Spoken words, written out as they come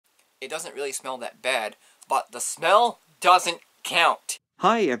It doesn't really smell that bad, but the smell doesn't count.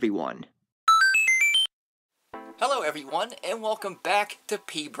 Hi everyone. Hello everyone, and welcome back to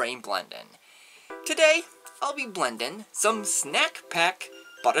Pea-Brain Blending. Today, I'll be blending some snack pack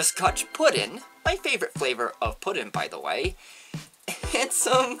butterscotch pudding, my favorite flavor of pudding by the way, and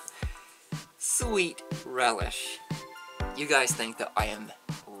some sweet relish. You guys think that I am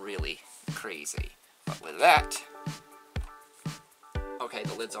really crazy, but with that... Okay,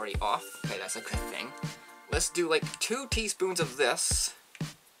 the lid's already off. Okay, that's a good thing. Let's do like 2 teaspoons of this.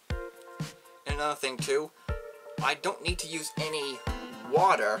 And another thing too, I don't need to use any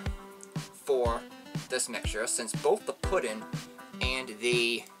water for this mixture since both the pudding and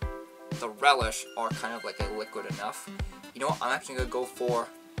the relish are kind of like a liquid enough. You know what, I'm actually going to go for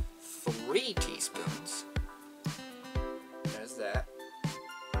 3 teaspoons. There's that.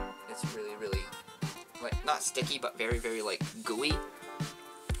 It's really, really, like, not sticky, but very, very, like, gooey.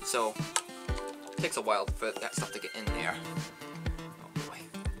 So, it takes a while for that stuff to get in there. Oh boy.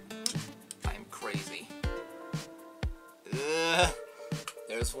 I am crazy.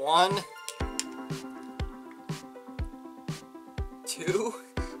 There's 1. 2.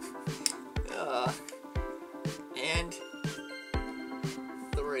 And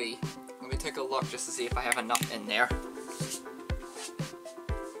 3. Let me take a look just to see if I have enough in there.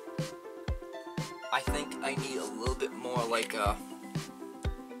 I think I need a little bit more like a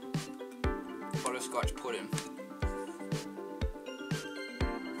butterscotch pudding.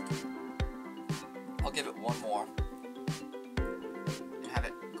 I'll give it 1 more. And have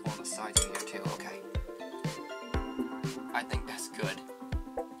it go on the sides here too, okay. I think that's good.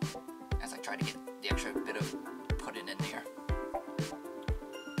 As I try to get the extra bit of pudding in there.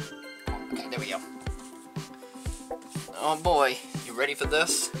 Okay, there we go. Oh boy, you ready for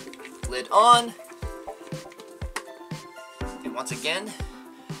this? Lid on. And once again,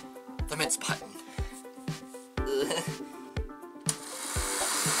 the mince button.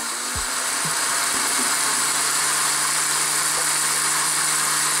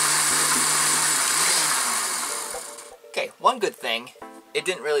 Okay, one good thing, it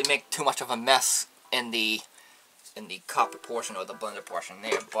didn't really make too much of a mess in the cup portion or the blender portion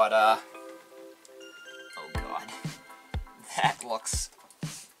there, but oh god, that looks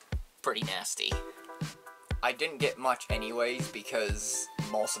pretty nasty. I didn't get much anyways because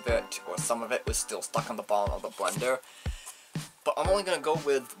most of it, or some of it, was still stuck on the bottom of the blender. But I'm only going to go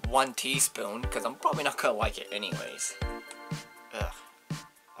with 1 teaspoon because I'm probably not going to like it anyways. Ugh.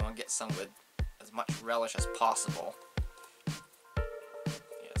 I want to get some with as much relish as possible.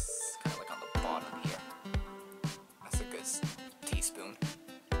 Yes, kind of like on the bottom here. That's a good teaspoon.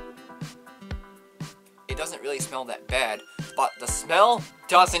 It doesn't really smell that bad, but the smell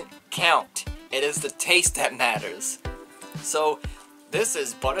doesn't count. It is the taste that matters. So, this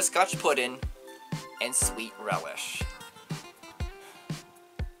is butterscotch pudding and sweet relish.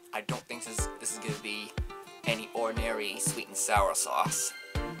 I don't think this is going to be any ordinary sweet and sour sauce.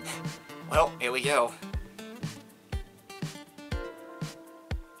 Well, here we go.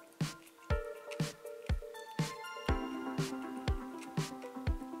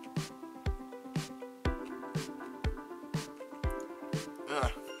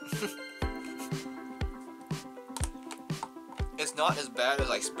 It's not as bad as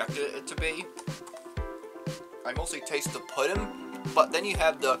I expected it to be. I mostly taste the pudding, but then you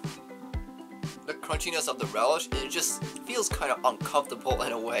have the crunchiness of the relish, and it just feels kind of uncomfortable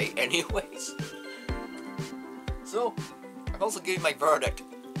in a way anyways. So, I'm also giving my verdict.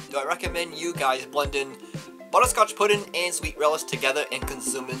 Do I recommend you guys blending butterscotch pudding and sweet relish together and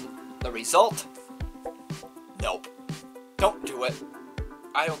consuming the result? Nope. Don't do it.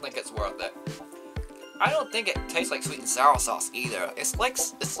 I don't think it's worth it. I don't think it tastes like sweet and sour sauce either. It's like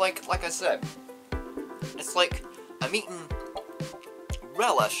I said, it's like I'm eating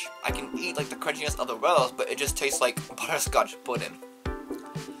relish. I can eat like the crunchiness of the relish, but it just tastes like butterscotch pudding.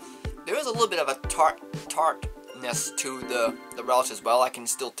 There is a little bit of a tartness to the relish as well. I can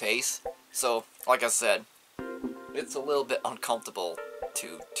still taste. So, like I said, it's a little bit uncomfortable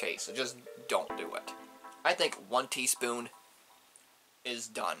to taste. So just don't do it. I think 1 teaspoon is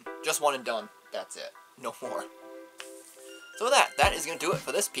done. Just 1 and done. That's it. No more. So with that is going to do it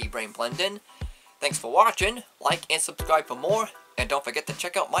for this Pea-Brain Blending. Thanks for watching. Like and subscribe for more. And don't forget to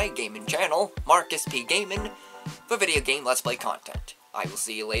check out my gaming channel, Markis P Gaming, for video game Let's Play content. I will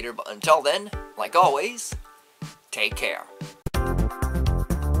see you later, but until then, like always, take care.